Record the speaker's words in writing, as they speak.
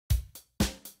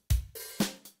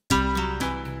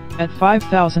At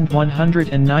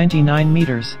 5,199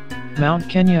 meters, Mount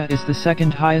Kenya is the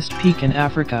second highest peak in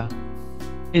Africa.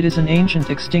 It is an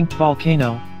ancient extinct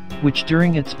volcano, which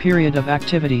during its period of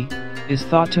activity, is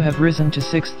thought to have risen to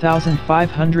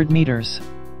 6,500 meters.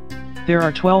 There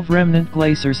are 12 remnant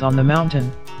glaciers on the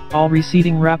mountain, all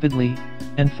receding rapidly,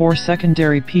 and 4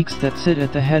 secondary peaks that sit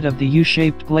at the head of the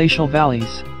U-shaped glacial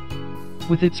valleys.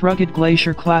 With its rugged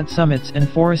glacier-clad summits and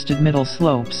forested middle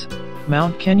slopes,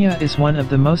 Mount Kenya is one of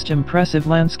the most impressive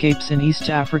landscapes in East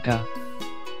Africa.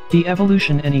 The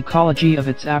evolution and ecology of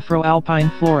its Afro-alpine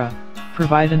flora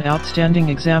provide an outstanding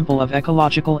example of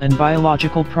ecological and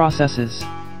biological processes.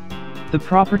 The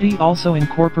property also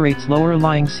incorporates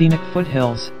lower-lying scenic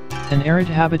foothills and arid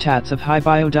habitats of high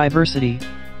biodiversity,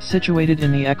 situated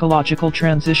in the ecological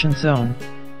transition zone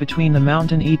between the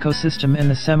mountain ecosystem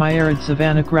and the semi-arid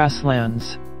savanna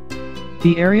grasslands.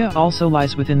 The area also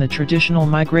lies within the traditional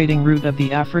migrating route of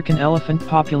the African elephant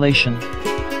population.